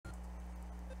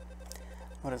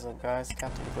What is up, guys?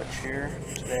 Captain Glitch here.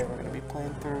 Today we're going to be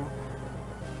playing through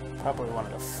probably one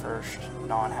of the first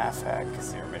non-half-hack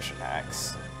zero mission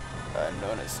hacks,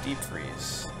 known as Deep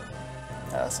Freeze.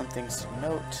 Some things to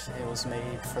note: it was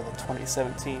made for the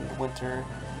 2017 Winter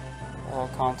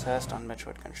contest on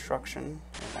Metroid Construction,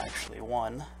 and actually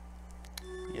won.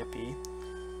 Yippee.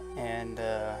 And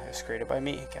it was created by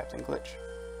me, Captain Glitch.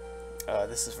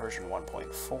 This is version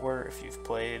 1.4. If you've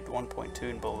played 1.2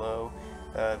 and below,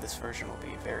 this version will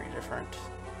be very different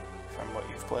from what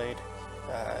you've played.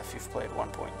 If you've played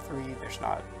 1.3, there's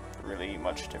not really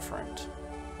much different.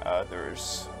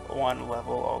 There's one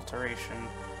level alteration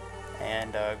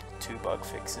and 2 bug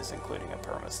fixes, including a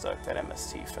perma-stuck that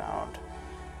MST found.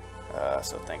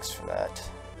 So thanks for that.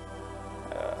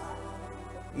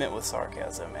 Meant with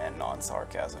sarcasm and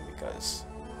non-sarcasm, because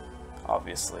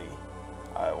obviously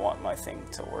I want my thing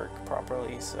to work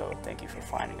properly, so thank you for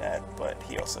finding that. But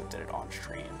he also did it on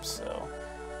stream, so,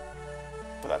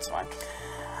 but that's fine.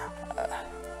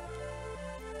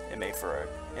 It made for an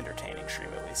entertaining stream,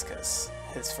 at least, because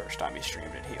his first time he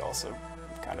streamed it, he also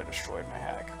kind of destroyed my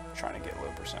hack trying to get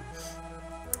low percent.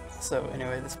 So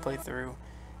anyway, this playthrough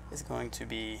is going to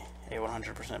be a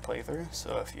 100% playthrough,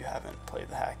 so if you haven't played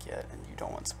the hack yet and you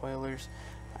don't want spoilers,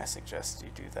 I suggest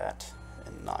you do that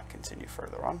and not continue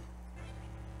further on.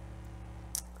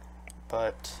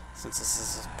 But since this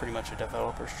is pretty much a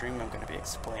developer stream, I'm going to be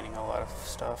explaining a lot of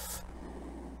stuff.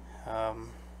 So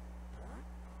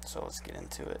let's get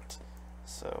into it.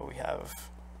 So we have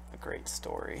a great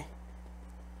story.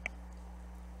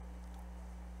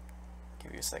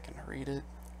 Give you a second to read it.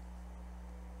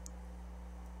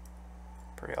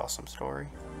 Pretty awesome story.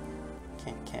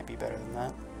 Can't be better than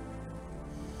that.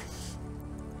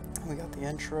 We got the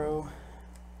intro,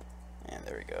 and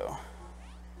there we go.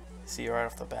 See, right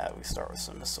off the bat, we start with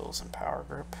some missiles and power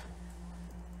grip.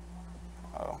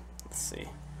 Oh, let's see.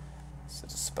 So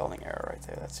it's a spelling error right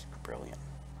there. That's brilliant.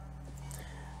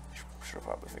 Should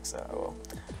probably fix that. Oh well.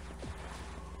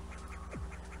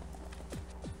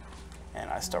 And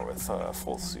I start with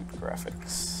full suit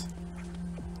graphics,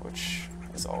 which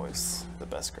is always the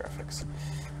best graphics.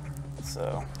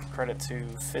 So credit to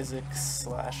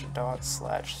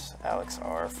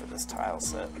physics/dot/AlexR for this tile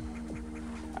set.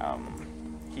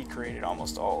 He created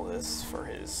almost all of this for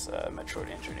his Metroid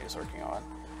engine he was working on.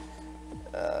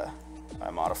 I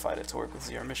modified it to work with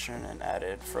Zero Mission and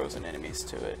added frozen enemies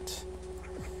to it.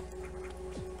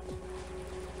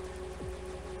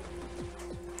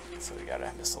 So we got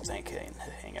a missile tank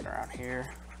hanging around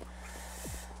here.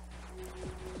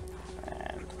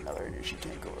 And another energy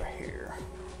tank over here.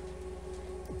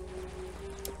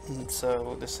 And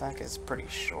so this hack is pretty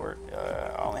short.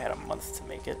 I only had a month to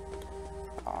make it.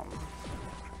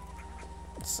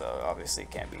 So obviously it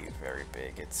can't be very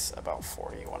big. It's about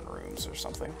 41 rooms or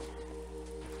something.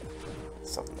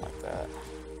 Something like that.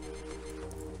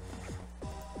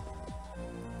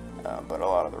 But a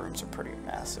lot of the rooms are pretty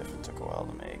massive. It took a while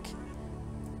to make.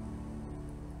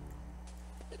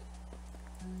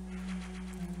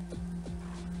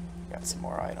 Got some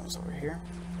more items over here.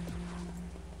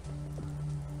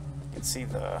 You can see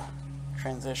the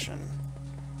transition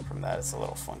from that. It's a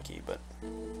little funky, but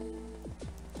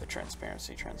the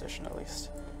transparency transition at least.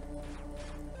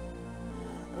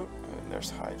 Oh, and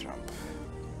there's high jump.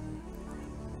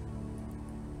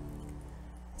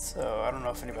 So I don't know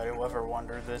if anybody will ever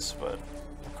wonder this, but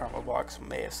the Karma box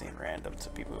may have seemed random to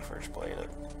people who first played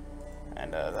it,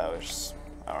 and that was,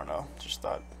 I don't know, just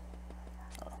thought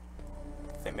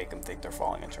they make them think they're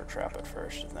falling into a trap at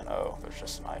first, and then oh, there's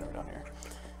just an item down here.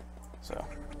 So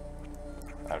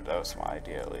that was my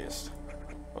idea, at least.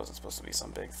 It wasn't supposed to be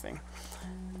some big thing.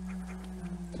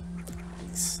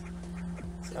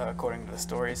 According to the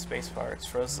story, space pirates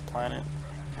froze the planet,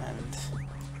 and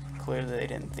clearly they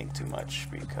didn't think too much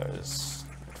because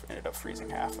it ended up freezing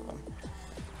half of them.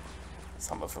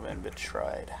 Some of them had been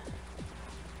tried.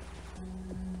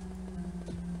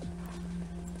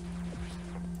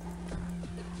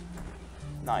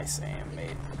 Nice aim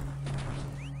made.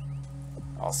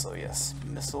 Also, yes,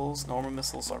 missiles, normal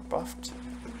missiles are buffed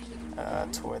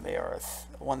to where they are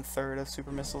 1/3 of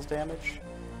super missiles damage.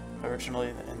 Originally,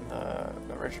 in the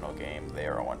original game, they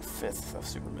are 1/5 of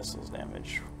super missiles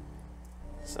damage.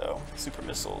 So, super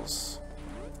missiles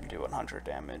do 100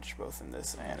 damage both in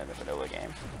this and in the vanilla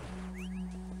game,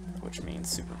 which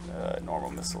means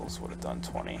normal missiles would have done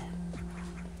 20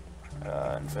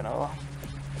 in vanilla.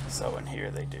 So in here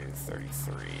they do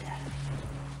 33.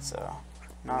 So,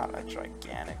 not a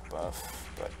gigantic buff,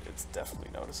 but it's definitely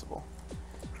noticeable.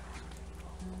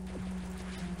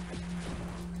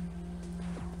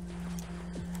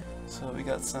 So we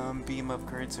got some beam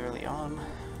upgrades early on.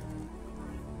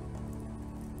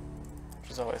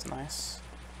 which is always nice.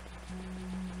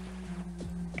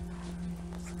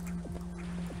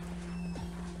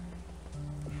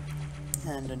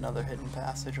 And another hidden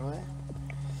passageway.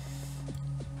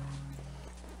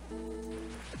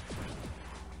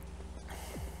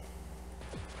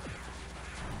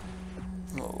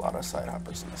 A lot of side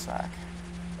hoppers in the sack.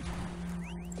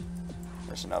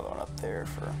 There's another one up there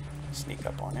for sneak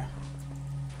up on you.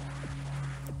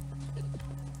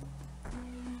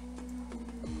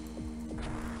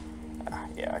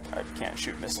 Yeah, I can't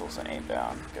shoot missiles and aim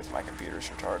down because my computer's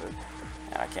retarded,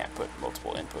 and I can't put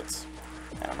multiple inputs,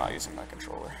 and I'm not using my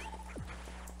controller.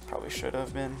 Probably should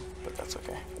have been, but that's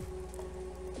okay.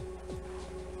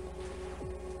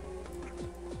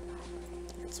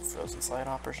 Get some frozen side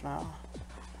hoppers now.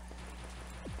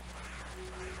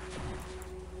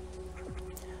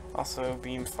 Also,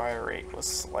 beam fire rate was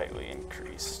slightly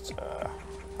increased.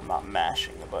 I'm not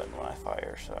mashing the button when I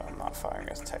fire, so I'm not firing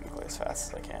as technically as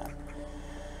fast as I can.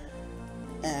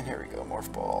 And here we go,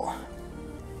 morph ball.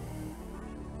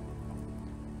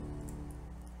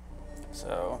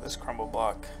 So this crumble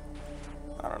block,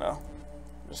 I don't know,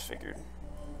 just figured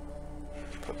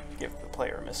give the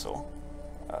player a missile.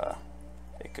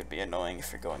 It could be annoying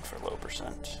if you're going for low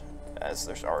 %, as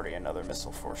there's already another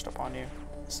missile forced upon you.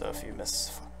 So if you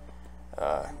miss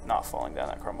not falling down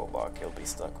that crumble block, you'll be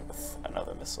stuck with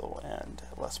another missile and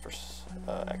less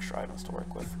extra items to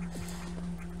work with.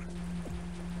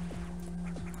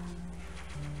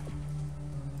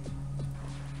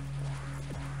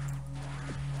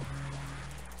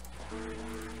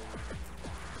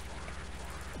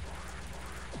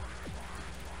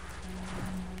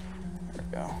 There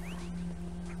we go.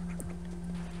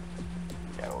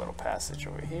 Got a little passage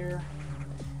over here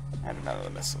and another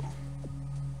missile.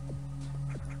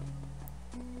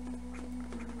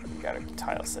 Got a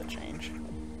tile set change.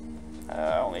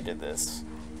 I only did this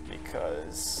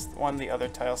because, one, the other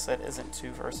tile set isn't too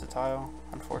versatile,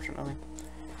 unfortunately,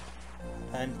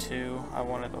 and two, I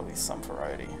wanted at least some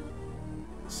variety.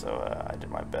 So I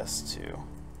did my best to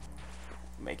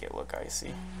make it look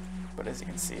icy, but as you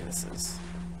can see, this is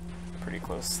pretty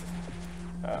close.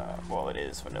 Well, it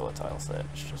is vanilla tile set,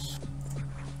 it's just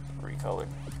recolored.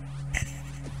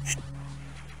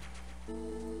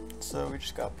 So we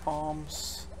just got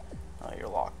bombs. You're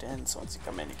locked in, so once you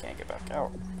come in, you can't get back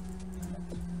out.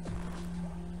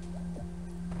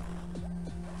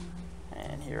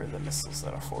 And here are the missiles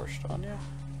that are forced on you.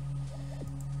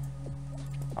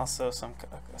 Also,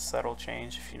 a subtle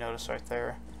change, if you notice right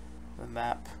there, the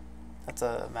map. That's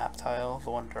a map tile,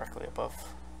 the one directly above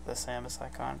the Samus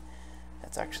icon.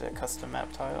 It's actually a custom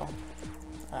map tile.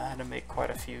 I had to make quite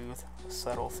a few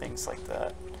subtle things like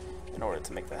that in order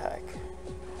to make the hack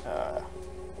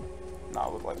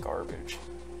not look like garbage.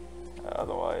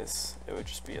 Otherwise, it would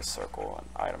just be a circle and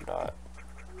item dot.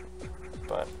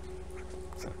 But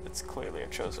it's clearly a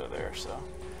Chozo there, so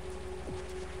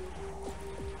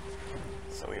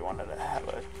we wanted to have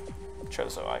a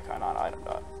Chozo icon on item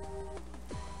dot.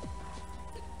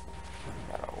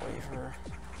 Got a waver.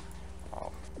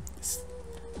 Oh,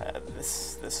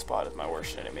 this spot is my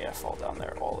worst enemy. I fall down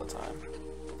there all the time.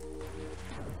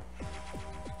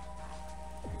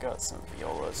 Got some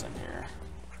violas in here.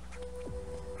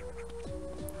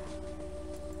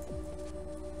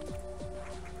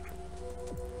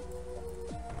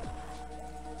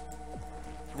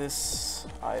 This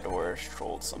Idor has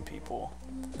trolled some people.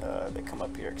 They come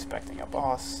up here expecting a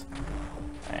boss,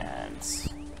 and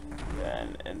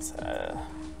then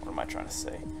what am I trying to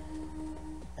say?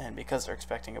 And because they're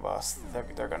expecting a boss,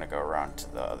 they're going to go around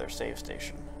to the other save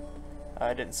station.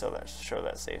 I didn't show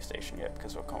that save station yet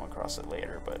because we'll come across it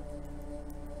later, but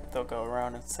they'll go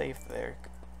around and save there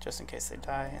just in case they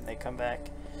die, and they come back,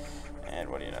 and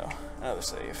what do you know, another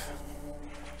save.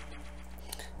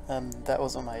 That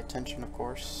wasn't my intention, of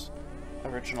course.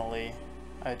 Originally,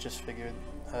 I just figured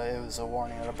it was a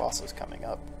warning that a boss was coming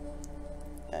up,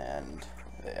 and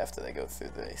after they go through,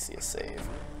 they see a save.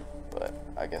 But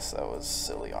I guess that was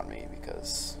silly on me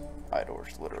because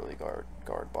Idors literally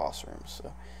guard boss rooms,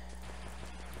 so.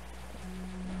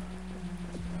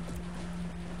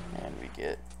 And we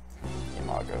get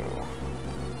Imago.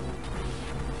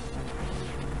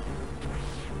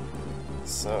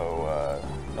 So,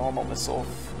 normal missile,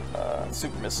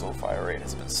 super missile fire rate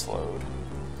has been slowed.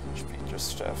 Should be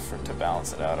just to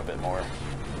balance it out a bit more.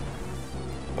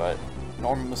 But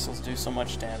normal missiles do so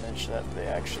much damage that they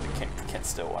actually can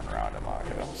still one-round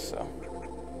Imago. So,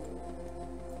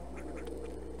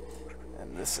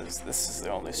 and this is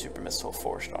the only super missile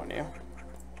forced on you.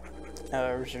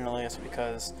 Originally, it's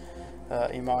because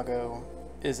Imago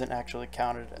isn't actually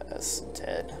counted as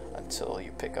dead until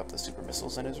you pick up the super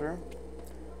missiles in his room.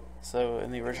 So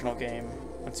in the original game,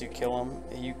 once you kill them,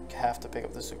 you have to pick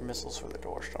up the super missiles for the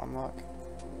doors to unlock.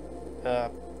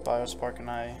 Biospark and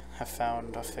I have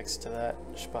found a fix to that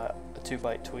just by a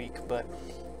 2-byte tweak, but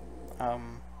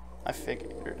I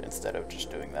figured instead of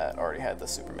just doing that, I already had the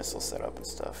super missile set up and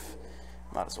stuff.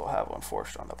 Might as well have one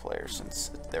forced on the player since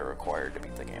they're required to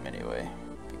beat the game anyway,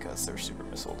 because they're super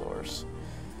missile doors.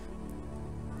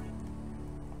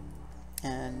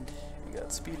 And we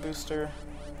got speed booster.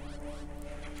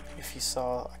 If you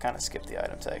saw, I kind of skipped the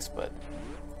item text, but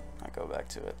I go back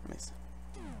to it. Let me see.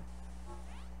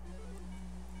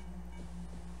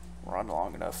 Run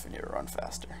long enough and you run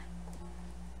faster.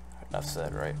 Enough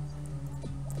said, right?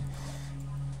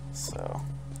 So,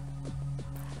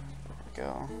 there we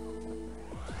go.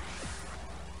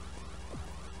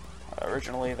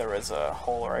 Originally there was a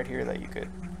hole right here that you could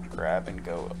grab and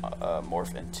go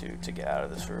morph into to get out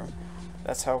of this room.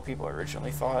 That's how people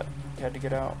originally thought you had to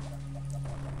get out.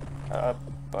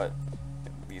 But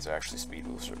these are actually speed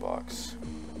booster blocks.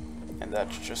 And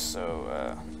that's just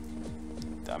so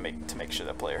to make sure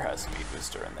the player has speed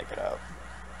booster and they get out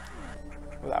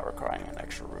without requiring an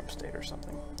extra room state or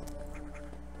something.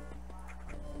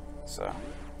 So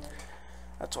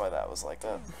that's why that was like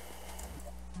that.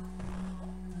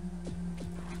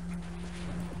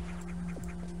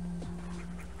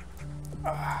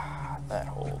 Ah, that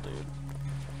hole, dude.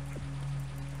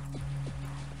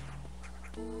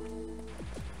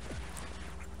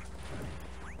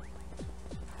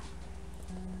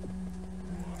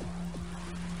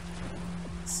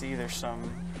 See, there's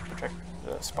some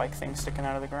spike thing sticking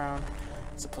out of the ground.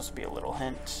 It's supposed to be a little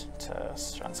hint to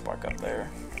shine spark up there.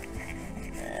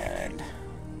 And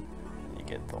you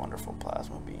get the wonderful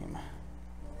plasma beam.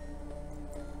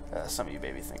 Some of you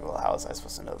maybe think, well, how was I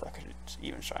supposed to know that I could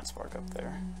even shine spark up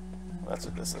there? Well, that's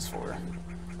what this is for.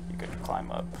 You could climb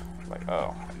up, like,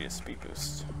 oh, I need a speed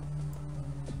boost.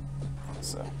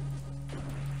 So,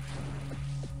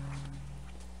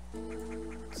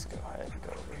 let's go ahead and go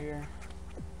over here.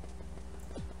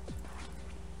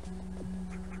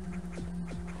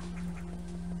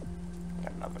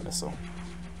 Got another missile.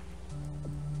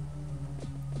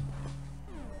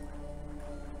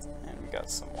 And we got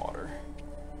some water.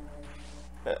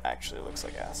 That actually looks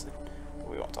like acid, but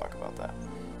we won't talk about that.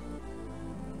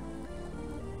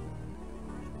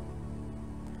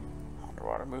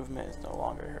 Underwater movement is no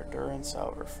longer your endurance,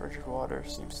 however frigid water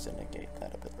seems to negate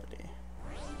that ability.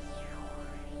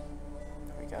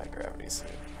 We got a gravity suit.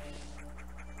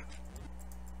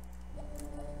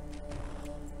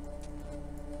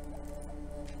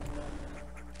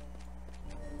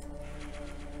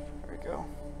 There we go.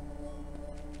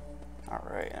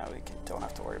 Alright, now we don't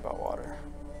have to worry about water.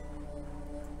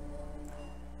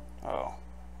 Oh.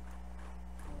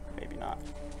 Maybe not.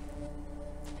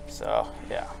 So,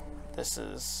 yeah. This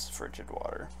is frigid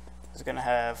water. It's gonna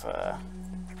have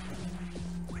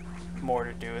more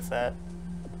to do with that,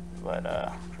 but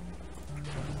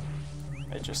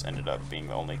it just ended up being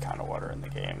the only kind of water in the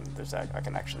game. I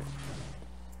can actually,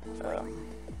 what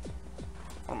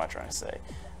am I trying to say?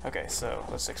 Okay, so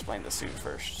let's explain the suit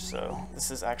first. So this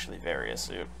is actually Various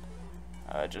suit,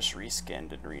 just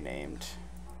reskinned and renamed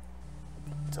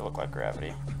to look like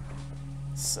Gravity.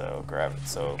 So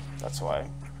that's why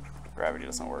Gravity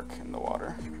doesn't work in the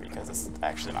water, because it's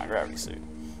actually not a Gravity suit.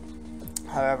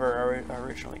 However, I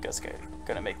originally was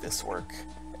gonna make this work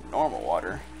in normal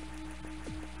water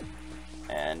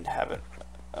and have it.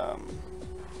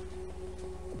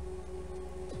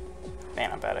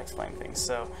 Man, I'm bad at explaining things.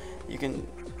 So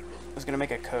I was gonna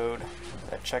make a code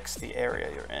that checks the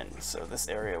area you're in. So this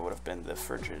area would have been the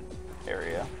frigid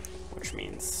area, which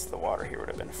means the water here would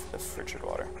have been the frigid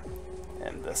water.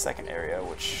 And the second area,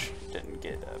 which didn't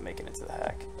make it into the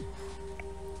hack,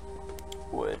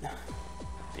 would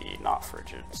be not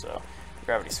frigid. So the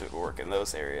gravity suit would work in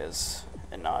those areas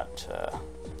and not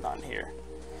in here,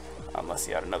 unless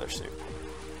you had another suit.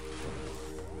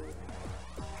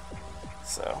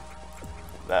 So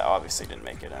that obviously didn't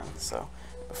make it in. So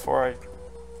before I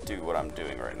do what I'm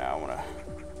doing right now, I'm gonna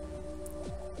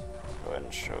go ahead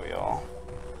and show y'all.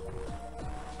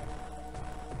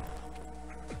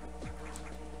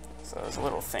 So there's a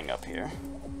little thing up here.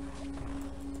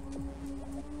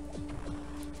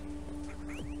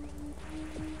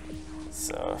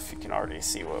 So if you can already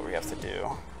see what we have to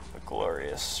do, the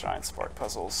glorious Shine Spark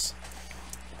puzzles.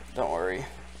 Don't worry,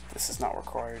 this is not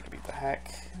required to beat the hack,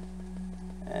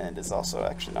 and it's also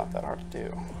actually not that hard to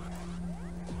do.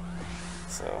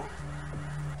 So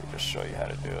let me just show you how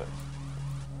to do it.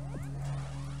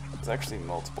 There's actually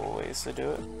multiple ways to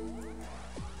do it.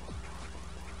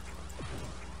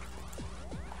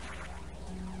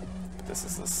 This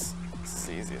is the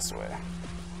the easiest way.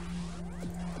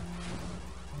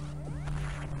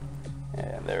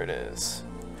 And there it is.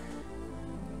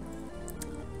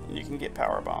 You can get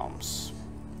power bombs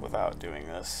without doing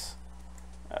this.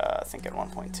 I think at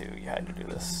 1.2 you had to do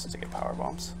this to get power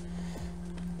bombs,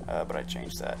 but I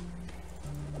changed that.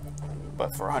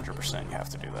 But for 100% you have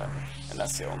to do that, and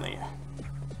that's the only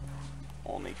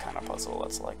kind of puzzle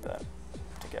that's like that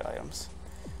to get items.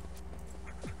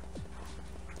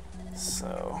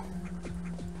 So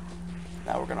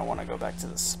now we're gonna want to go back to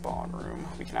the spawn room.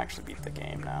 We can actually beat the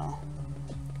game now,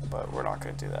 but we're not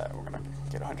gonna do that. We're gonna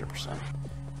get 100%.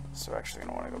 So we're actually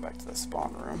gonna want to go back to the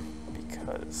spawn room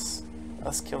because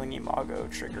us killing Imago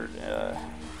triggered a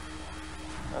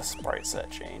sprite set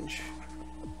change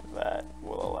that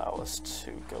will allow us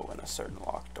to go in a certain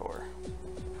locked door.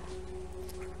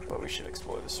 But we should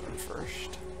explore this room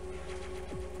first.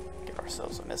 Get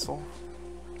ourselves a missile.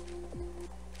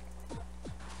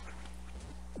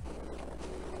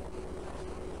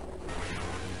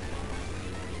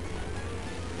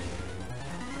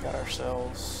 Got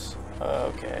ourselves...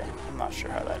 okay, I'm not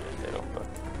sure how that did hit him, but...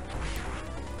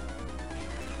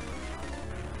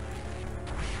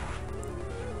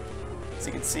 as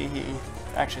you can see, he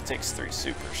actually takes 3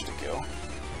 supers to kill.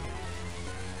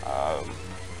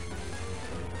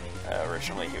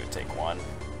 Originally he would take 1,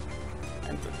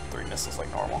 and the 3 missiles like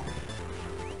normal.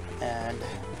 And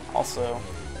also,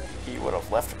 he would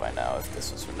have left by now if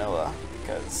this was vanilla,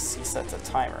 because he sets a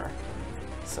timer,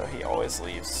 so he always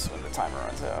leaves when the timer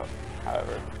runs out.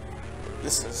 However,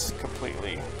 this is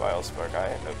completely Biospark. I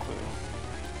had no clue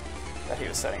that he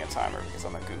was setting a timer because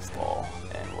I'm a goofball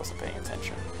and wasn't paying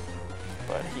attention.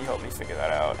 But he helped me figure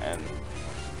that out, and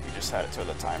you just had it to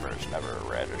the timer is never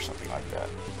red or something like that,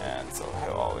 and so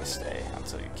he'll always stay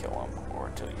until you kill him or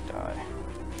until you die.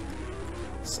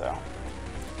 So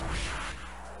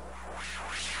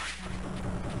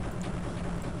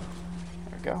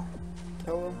there we go,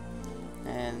 kill him,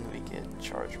 and we get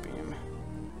charge beam,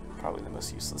 probably the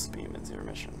most useless beam in Zero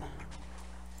Mission.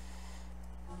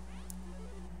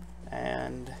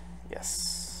 And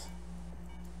yes,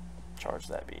 charge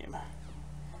that beam.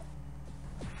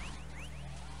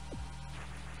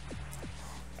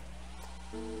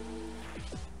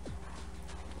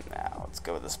 Now let's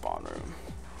go to the spawn room.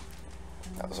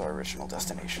 That was our original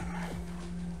destination.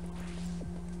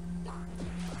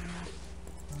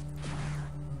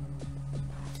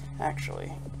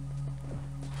 Actually,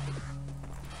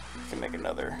 we can make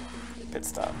another pit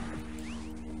stop.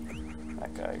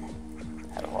 That guy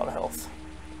had a lot of health.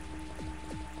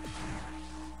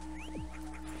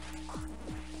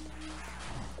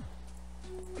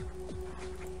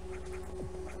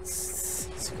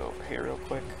 Let's go over here real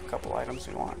quick. A couple items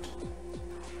we want.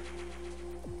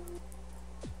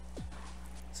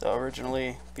 So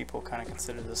originally, people kind of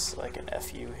considered this like an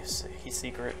FU heat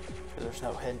secret, where there's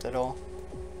no hint at all.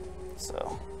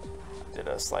 So I did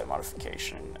a slight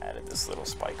modification, added this little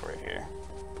spike right here.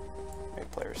 Made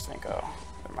players think, oh,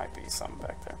 there might be something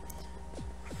back there.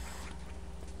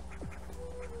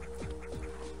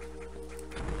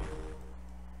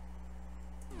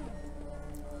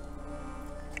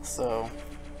 So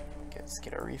let's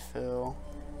get a refill.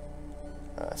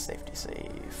 Safety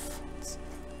save. Let's see.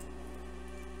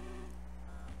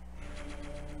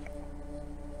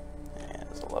 And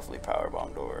there's a lovely power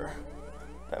bomb door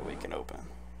that we can open.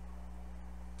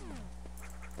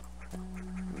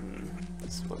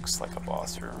 This looks like a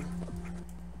boss room.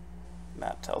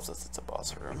 Map tells us it's a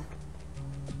boss room.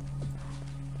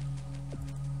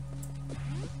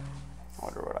 I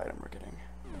wonder what item we're getting.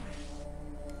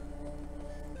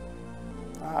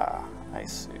 Ah,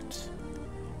 ice suit.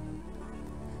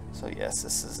 So yes,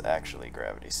 this is actually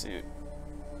gravity suit.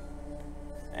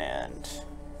 And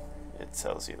it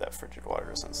tells you that frigid water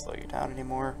doesn't slow you down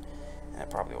anymore, and it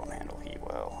probably won't handle heat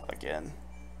well. Again,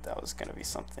 that was going to be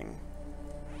something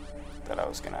that I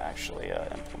was going to actually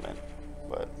implement,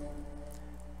 but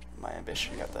my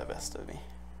ambition got the best of me.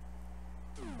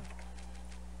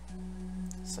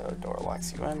 So door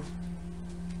locks you in,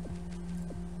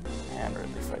 and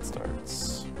Ridley fight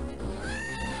starts.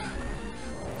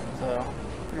 So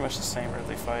pretty much the same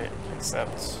Ridley fight,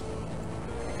 except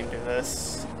you can do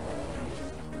this.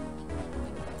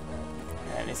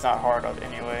 And he's not hard up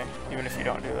anyway, even if you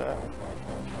don't do that.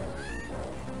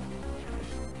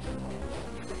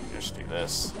 You just do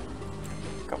this.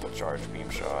 A couple charge beam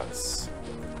shots.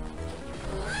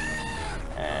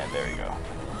 And there you go.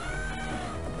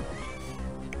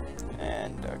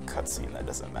 And a cutscene that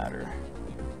doesn't matter.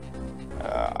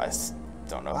 I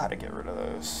don't know how to get rid of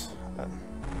those.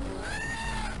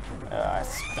 I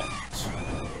spent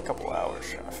a couple hours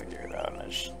trying to figure it out, and a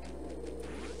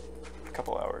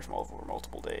couple hours over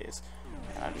multiple days,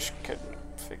 and I just couldn't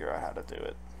figure out how to do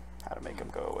it, how to make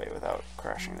them go away without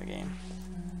crashing the game.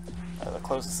 The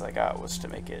closest I got was to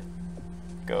make it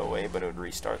go away, but it would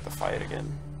restart the fight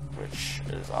again, which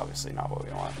is obviously not what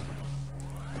we want.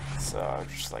 So I was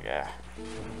just like, eh.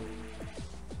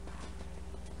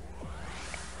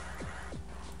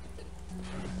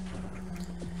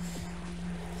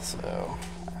 So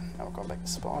now we're going back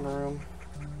to spawn room.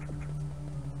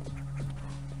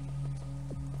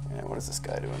 And what is this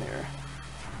guy doing here?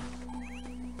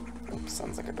 Oops,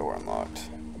 sounds like a door unlocked.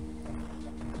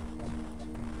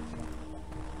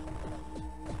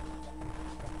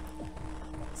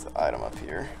 There's an item up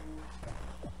here.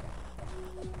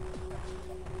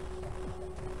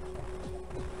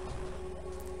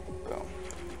 Boom.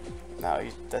 Now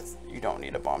you don't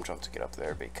need a bomb jump to get up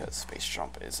there because space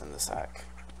jump is in this hack.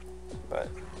 But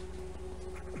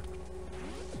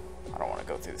I don't want to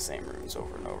go through the same rooms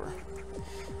over and over.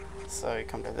 So you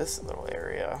come to this little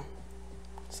area,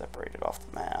 separated off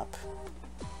the map,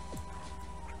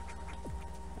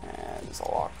 and there's a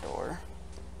locked door.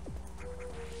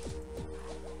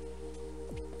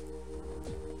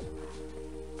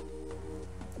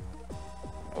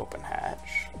 Open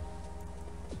hatch.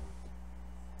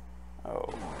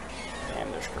 Oh,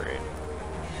 and there's grade.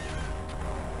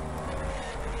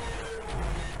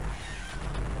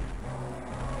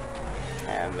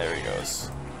 And there he goes.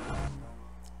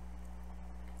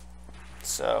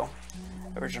 So,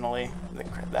 originally,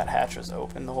 that hatch was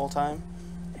open the whole time,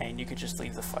 and you could just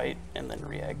leave the fight and then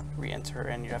re-enter,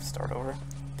 and you'd have to start over.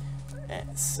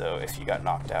 And so, if you got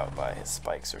knocked out by his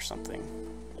spikes or something,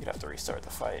 you'd have to restart the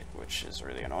fight, which is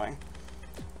really annoying.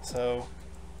 So,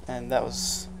 and that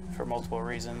was for multiple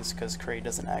reasons, because Kraid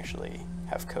doesn't actually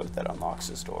have code that unlocks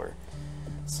his door.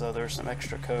 So there's some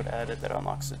extra code added that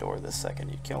unlocks the door the second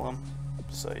you kill him,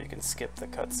 so you can skip the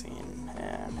cutscene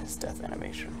and his death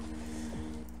animation.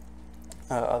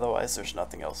 Otherwise, there's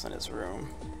nothing else in his room,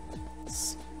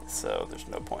 so there's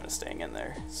no point of staying in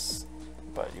there.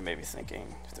 But you may be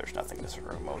thinking, if there's nothing in this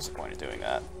room, what was the point of doing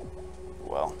that?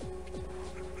 Well,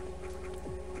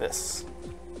 this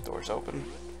door's open.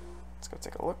 Let's go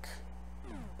take a look.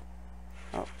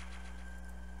 Oh,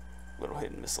 little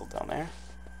hidden missile down there,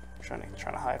 trying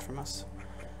to hide from us.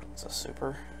 It's a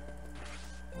super.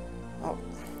 Oh,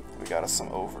 we got us some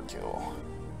overkill.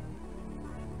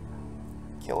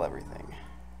 Kill everything.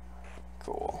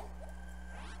 Cool.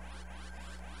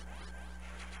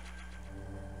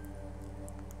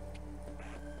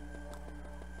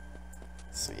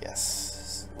 So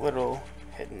yes, little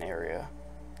hidden area.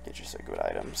 Get you some good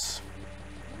items.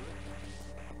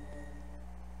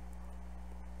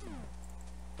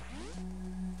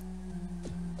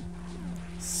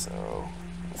 So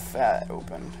with that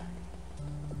opened,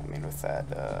 with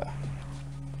that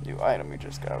new item we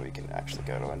just got, we can actually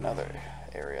go to another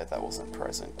area that wasn't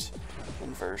present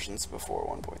in versions before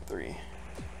 1.3.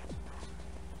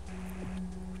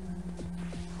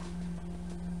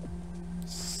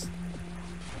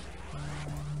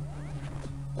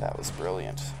 That was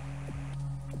brilliant.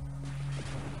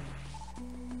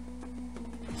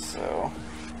 So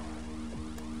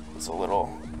there's a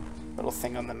little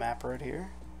thing on the map right here.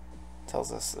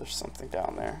 Tells us there's something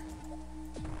down there.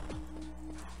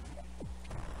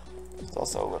 There's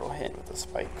also a little hint with the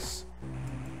spikes.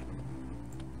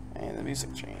 And the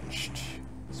music changed.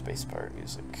 Space pirate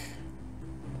music.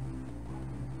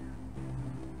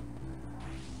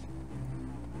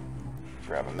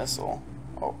 Grab a missile.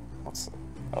 Oh, what's the...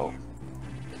 Oh,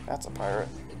 that's a pirate.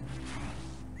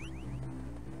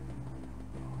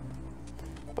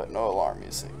 But no alarm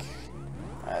music.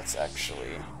 That's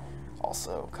actually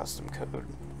also custom code.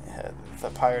 The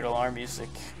pirate alarm music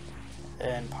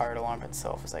and pirate alarm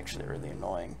itself is actually really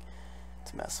annoying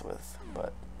to mess with,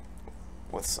 but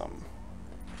with some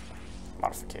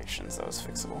modifications that was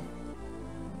fixable.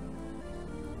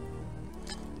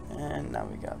 And now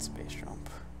we got space jump.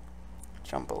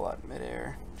 Jump a lot in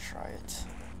midair. Try it.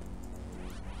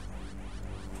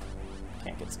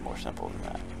 Can't get more simple than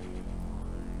that.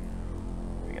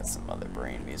 We got some other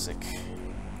brain music.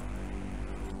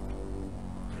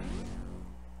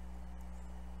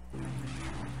 I'm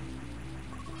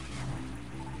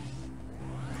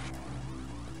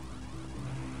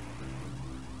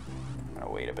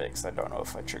gonna wait a bit because I don't know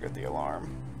if I triggered the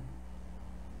alarm.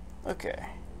 Okay,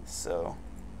 so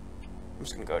I'm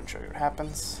just gonna go ahead and show you what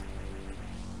happens.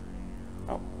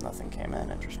 Oh, nothing came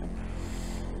in. Interesting.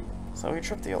 So we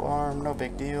tripped the alarm, no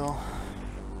big deal.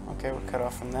 Okay, we're cut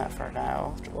off from that for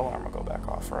now. The alarm will go back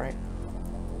off, right?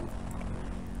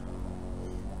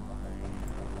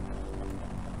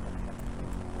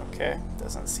 Okay,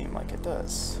 doesn't seem like it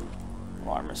does.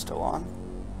 Alarm is still on.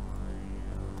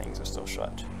 Things are still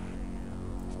shut.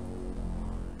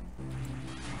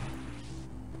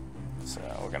 So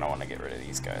we're gonna want to get rid of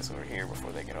these guys over here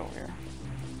before they get over here.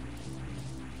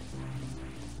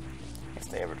 If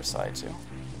they ever decide to.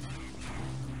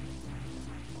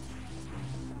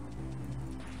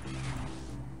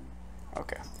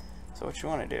 Okay, so what you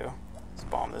want to do is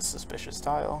bomb this suspicious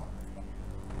tile,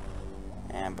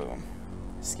 and boom,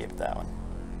 skip that one.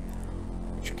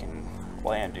 Which you can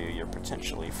land do your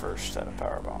potentially first set of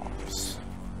power bombs.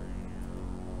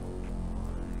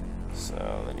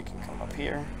 So then you can come up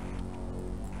here,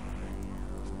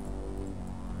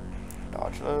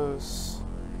 dodge those,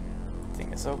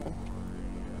 thing is open,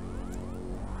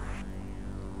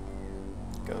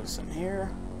 goes in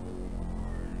here,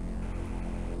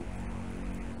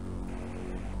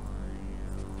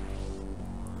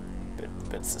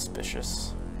 bit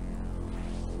suspicious.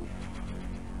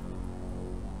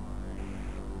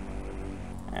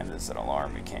 And there's an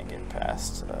alarm you can't get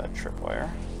past tripwire.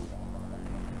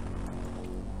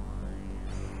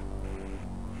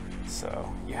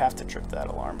 So you have to trip that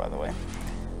alarm, by the way,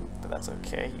 but that's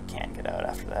okay, you can get out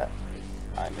after that.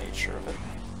 I made sure of it.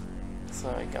 So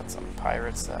I got some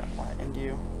pirates that want to end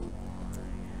you.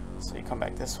 So you come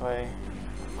back this way.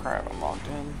 Crap, I'm logged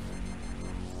in.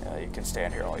 You can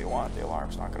stand here all you want, the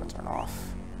alarm's not going to turn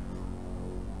off.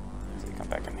 So you come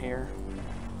back in here.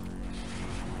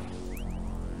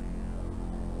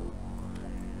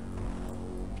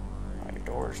 Your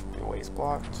doors, your way's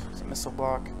blocked, it's a missile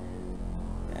block.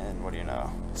 And what do you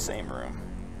know? Same room.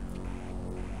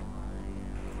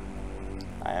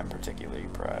 I am particularly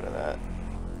proud of that.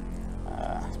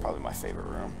 It's probably my favorite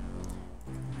room.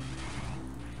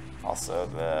 Also,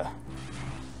 the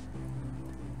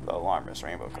alarm is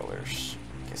rainbow colors,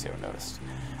 in case you haven't noticed.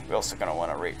 We're also going to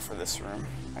want to rate for this room,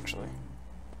 actually.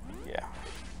 Yeah.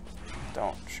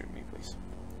 Don't shoot me, please.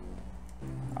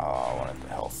 Oh, I wanted the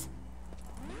health.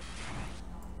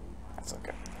 That's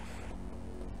okay.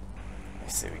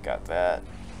 Let's see, we got that.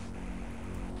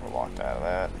 We're locked out of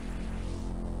that.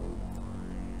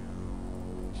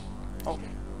 Oh,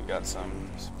 we got some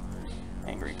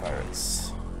angry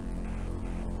pirates.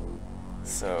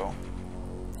 So,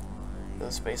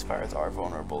 those space pirates are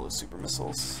vulnerable to super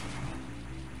missiles.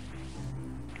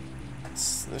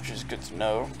 Which is good to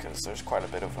know, because there's quite a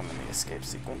bit of them in the escape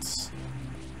sequence.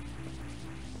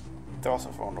 They're also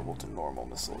vulnerable to normal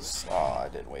missiles. Oh, I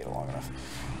didn't wait long enough.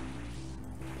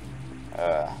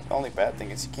 The only bad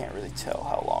thing is you can't really tell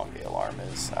how long the alarm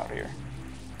is out here.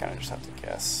 You kind of just have to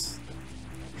guess,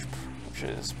 which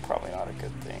is probably not a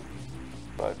good thing.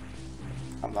 But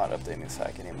I'm not updating this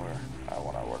hack anymore. I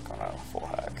want to work on a full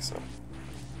hack, so.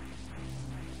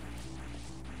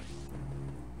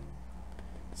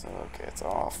 So okay, it's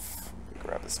off.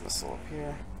 Grab this missile up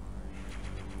here.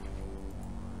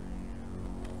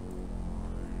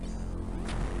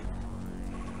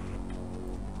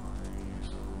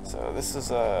 So this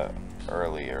is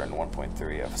earlier in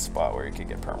 1.3 of a spot where you could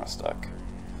get perma-stuck.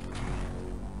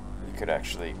 You could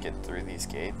actually get through these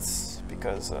gates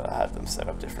because I had them set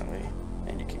up differently,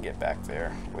 and you can get back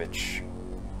there, which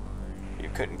you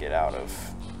couldn't get out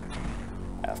of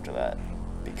after that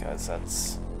because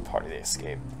that's part of the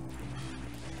escape.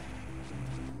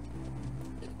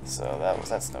 So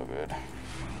that's no good.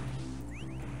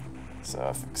 So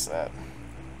I fixed that.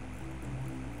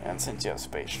 And since you have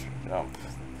space jump,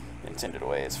 the intended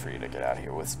way is for you to get out of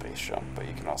here with space jump, but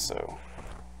you can also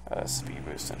speed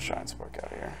boost and shine spark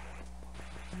out of here.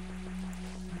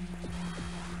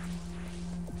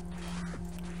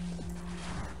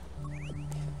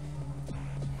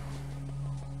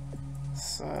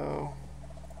 So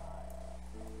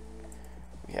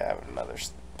we have another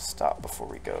stop before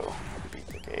we go beat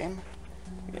the game.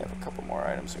 We have a couple more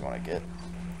items we want to get.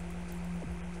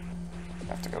 We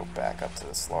have to go back up to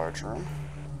this large room.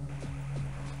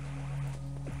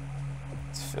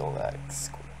 Let's fill that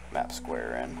map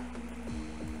square in.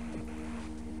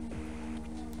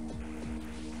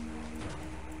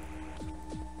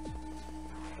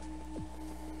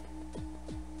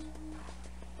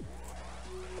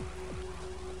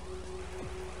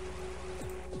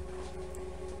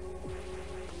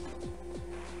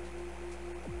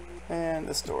 And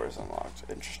this door is unlocked.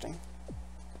 Interesting.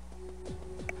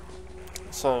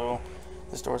 So,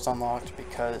 this door is unlocked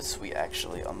because we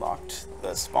actually unlocked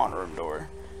the spawn room door.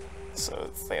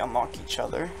 So, they unlock each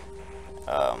other.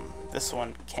 This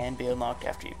one can be unlocked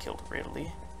after you killed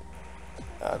Ridley.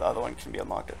 The other one can be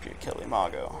unlocked after you kill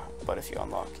Imago. But if you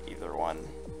unlock either one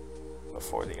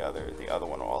before the other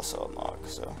one will also unlock.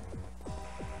 So,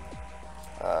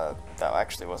 that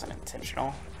actually wasn't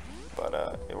intentional. but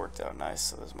it worked out nice,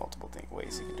 so there's multiple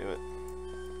ways you can do it.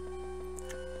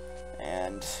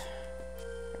 And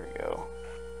there we go.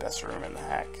 Best room in the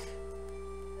hack.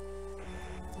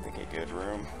 I think a good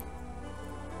room.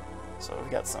 So we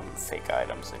got some fake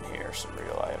items in here, some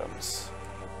real items.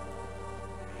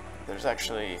 There's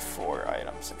actually 4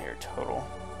 items in here total.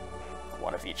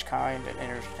 One of each kind: an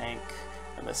energy tank,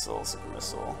 a missile, super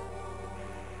missile,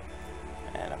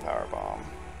 and a power bomb.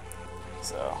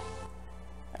 So,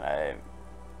 and I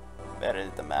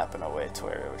edited the map in a way to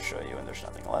where it would show you when there's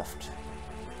nothing left,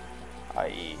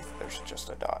 i.e. there's just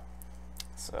a dot.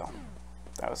 So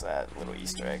that was that little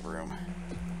Easter egg room,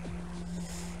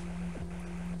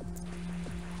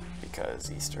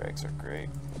 because Easter eggs are great.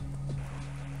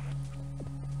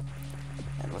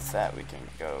 And with that, we can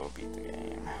go beat the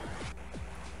game.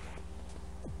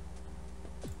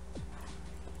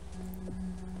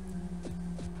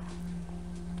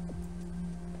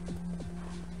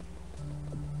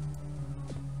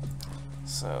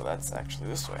 So that's actually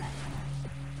this way.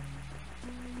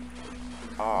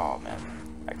 Oh man,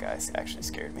 that guy actually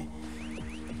scared me.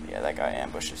 Yeah, that guy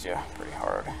ambushes you pretty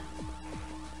hard.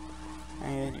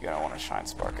 And you're gonna want to shine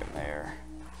spark in there,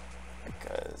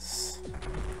 because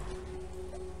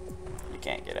you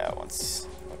can't get out once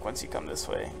you come this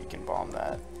way. You can bomb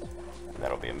that, and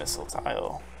that'll be a missile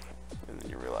tile, and then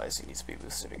you realize you need to be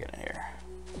boosted to get in here.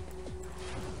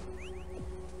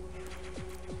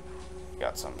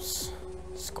 Got some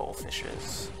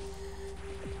skullfishes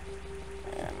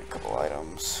and a couple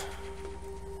items.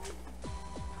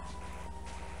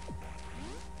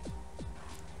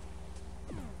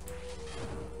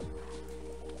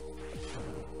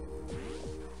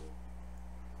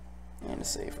 And a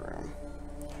save room.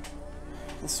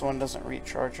 This one doesn't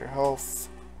recharge your health.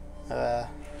 That's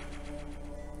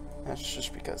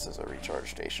just because there's a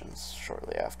recharge stations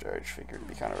shortly after. I just figured it'd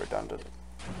be kind of redundant.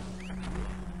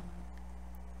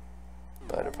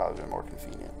 But it'd probably be more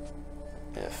convenient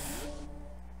if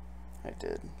I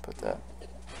did put that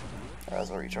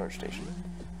as a recharge station.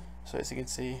 So as you can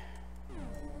see,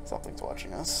 something's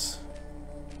watching us.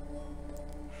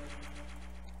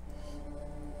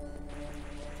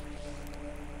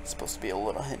 It's supposed to be a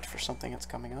little hint for something that's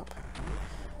coming up.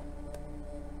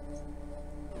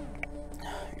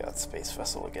 We got Space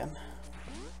Vessel again.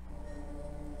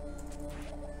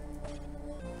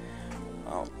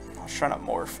 Well, I was trying to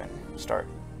morph and start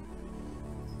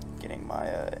getting my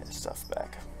stuff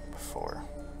back before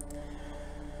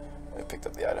I picked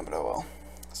up the item, but oh well.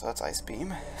 So that's Ice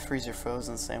Beam. Freeze your foes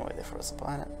in the same way they froze the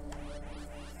planet.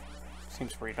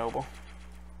 Seems pretty noble.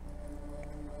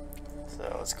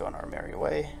 So let's go on our merry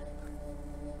way.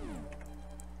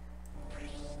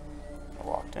 I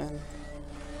walked in,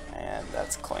 and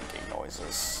that's clanking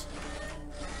noises.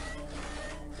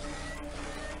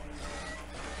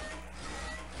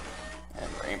 And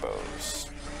rainbows.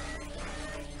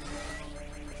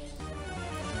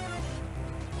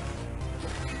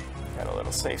 Got a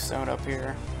little safe zone up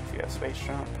here if you have space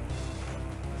jump.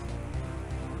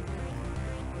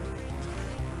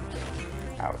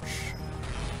 Ouch.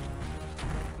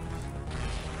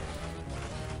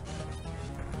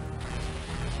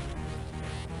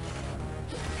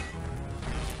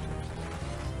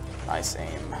 Nice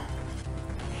aim.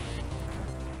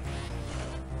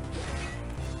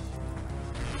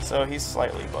 So he's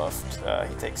slightly buffed.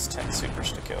 He takes 10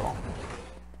 supers to kill.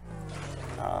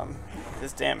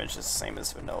 His damage is the same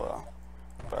as vanilla,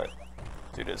 but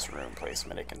due to his rune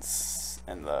placement, it can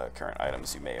and the current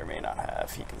items you may or may not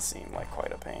have, he can seem like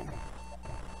quite a pain.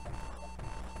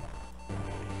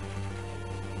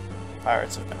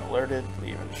 Pirates have been alerted.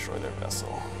 Leave and destroy their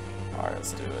vessel. Alright,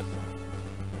 let's do it.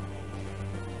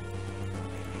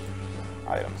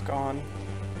 Items gone.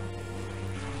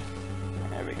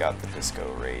 And we got the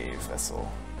Disco Rave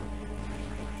vessel.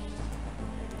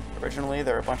 Originally,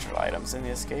 there were a bunch of items in the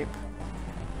escape.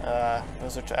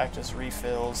 Those are to act as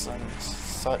refills and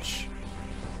such.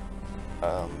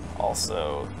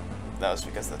 Also, that was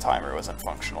because the timer wasn't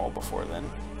functional before then.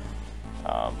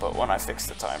 But when I fixed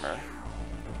the timer,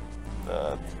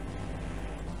 the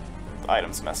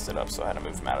items messed it up, so I had to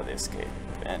move them out of the escape.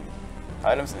 And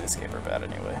items in the escape are bad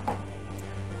anyway.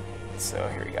 So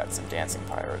here we got some dancing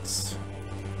pirates.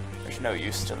 There's no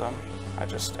use to them. I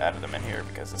just added them in here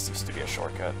because this used to be a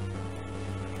shortcut.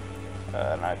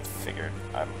 And I figured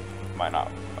I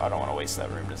don't want to waste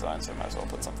that room design, so I might as well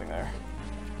put something there.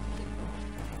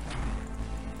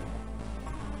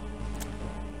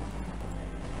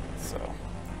 So,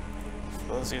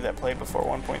 for those of you that played before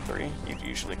 1.3, you'd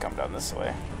usually come down this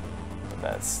way, but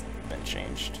that's been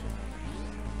changed.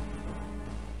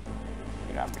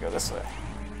 You don't have to go this way.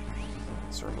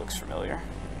 This room looks familiar.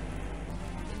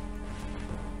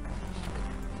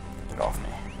 off me.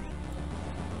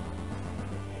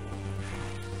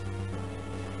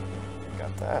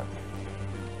 Got that.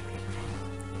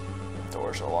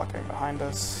 Doors are locking behind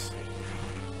us.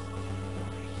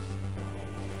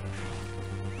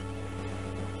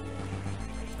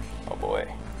 Oh boy,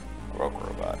 rogue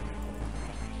robot.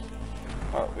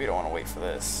 Well, we don't want to wait for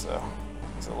this, so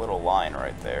there's a little line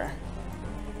right there.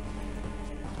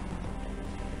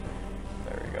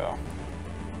 There we go.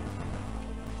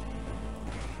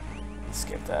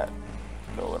 Skip that.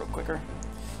 Go a little quicker.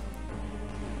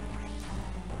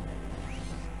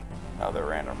 Another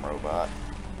random robot.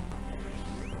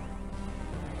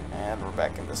 And we're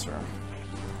back in this room.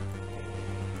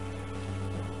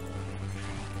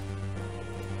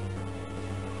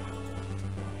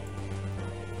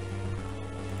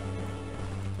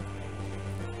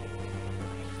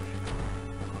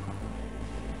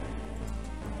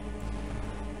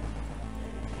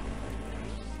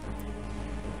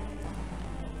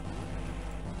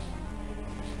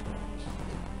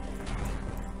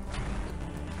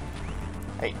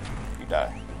 Hey, you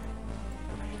die.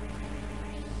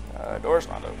 Door's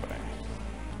not opening.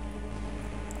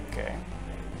 Okay.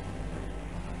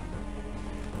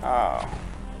 Oh.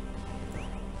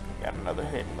 Got another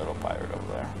hidden little pirate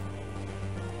over there.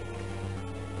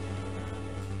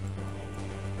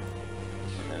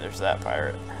 And then there's that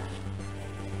pirate.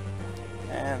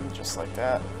 And just like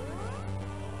that,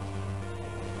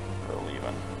 we're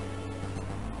leaving.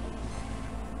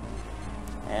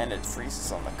 And it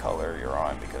freezes on the color you're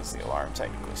on because the alarm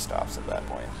technically stops at that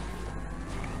point.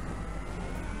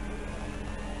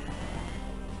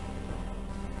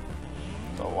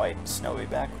 The white snowy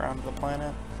background of the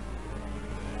planet.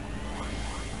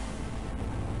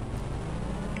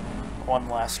 One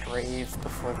last rave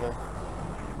before the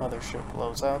mothership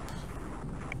blows up.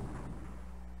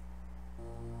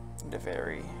 And a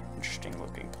very interesting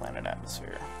looking planet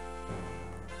atmosphere.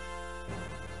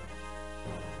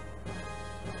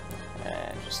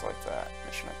 And just like that,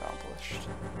 mission accomplished.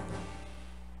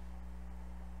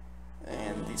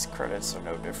 And these credits are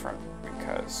no different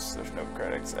because there's no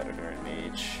credits editor in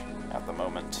Mage at the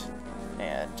moment,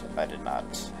 and I did not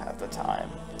have the time,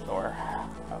 nor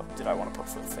did I want to put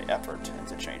forth the effort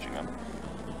into changing them.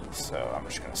 So I'm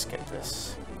just going to skip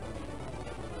this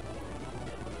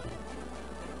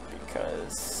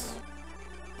because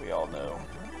we all know,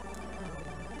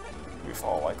 we've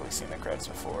all likely seen the credits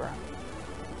before.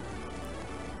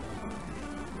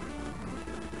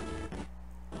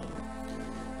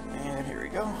 And here we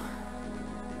go.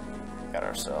 Got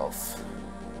ourselves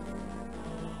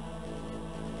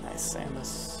nice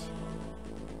Samus.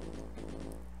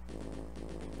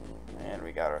 And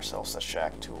we got ourselves a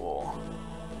shack tool.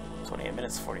 28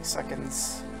 minutes, 40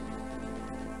 seconds.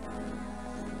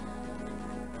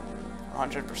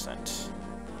 100%.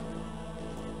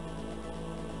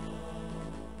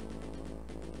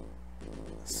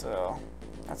 So,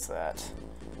 that's that.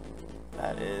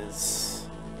 That is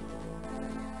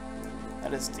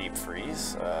deep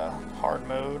freeze. Hard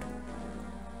mode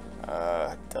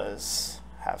does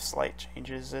have slight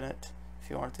changes in it if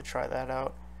you wanted to try that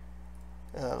out.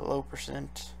 Low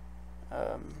percent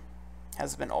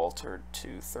has been altered to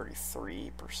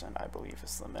 33%, I believe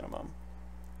is the minimum.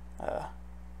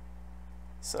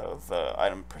 So the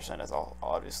item percent has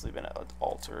obviously been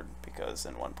altered because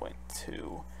in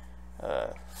 1.2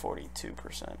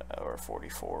 42% or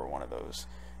 44, one of those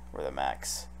were the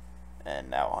max, and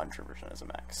now 100% is a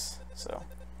max. So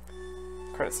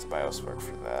credits to Biospark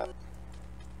for that.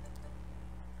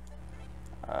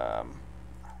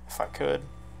 If I could,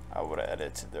 I would have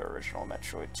edited the original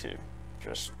Metroid 2,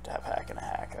 just to have hack and a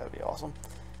hack. That would be awesome,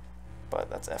 but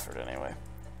that's effort anyway.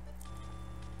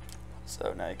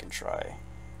 So now you can try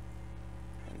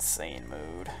insane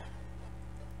mode.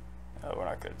 We're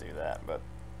not going to do that, but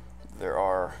there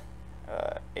are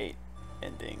 8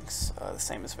 endings, the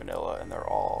same as vanilla, and they're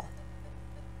all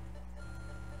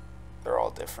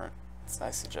different.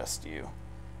 I suggest you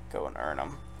go and earn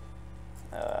them.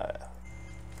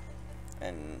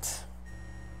 And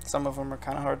some of them are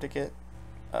kind of hard to get,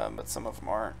 but some of them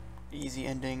aren't. Easy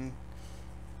ending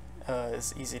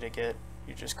is easy to get.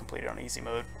 You just complete it on easy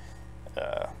mode.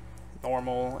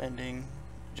 Normal ending,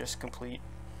 just complete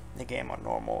the game on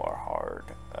normal or hard,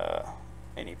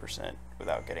 any percent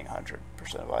without getting 100%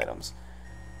 of items.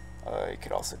 You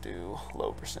could also do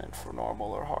low percent for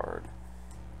normal or hard.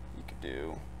 You could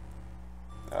do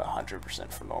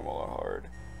 100% for normal or hard,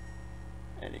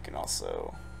 and you can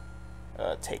also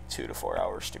take 2 to 4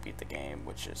 hours to beat the game,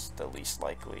 which is the least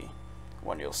likely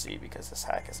one you'll see because this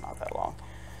hack is not that long.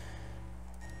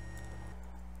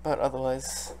 But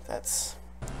otherwise, that's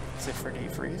it for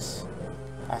defreeze.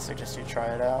 I suggest you try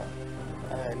it out.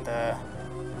 And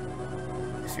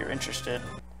if you're interested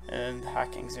in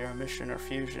hacking Zero Mission or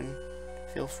Fusion,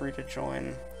 feel free to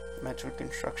join Metroid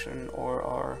Construction or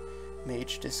our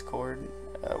Mage Discord,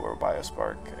 where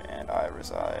Biospark and I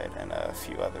reside, and a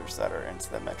few others that are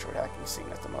into the Metroid hacking scene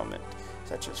at the moment,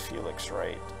 such as Felix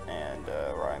Wright and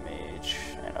Rymage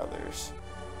and others.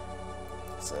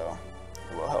 So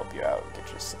we'll help you out,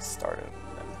 get you started,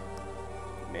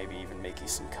 and maybe even make you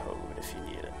some code if you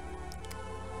need it.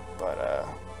 But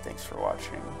thanks for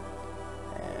watching,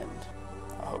 and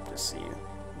I hope to see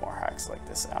more hacks like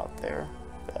this out there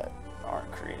that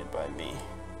aren't created by me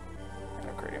and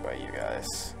are created by you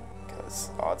guys, because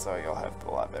odds are you'll have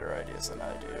a lot better ideas than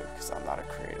I do, because I'm not a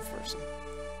creative person.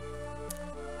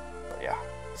 But yeah,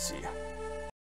 see ya.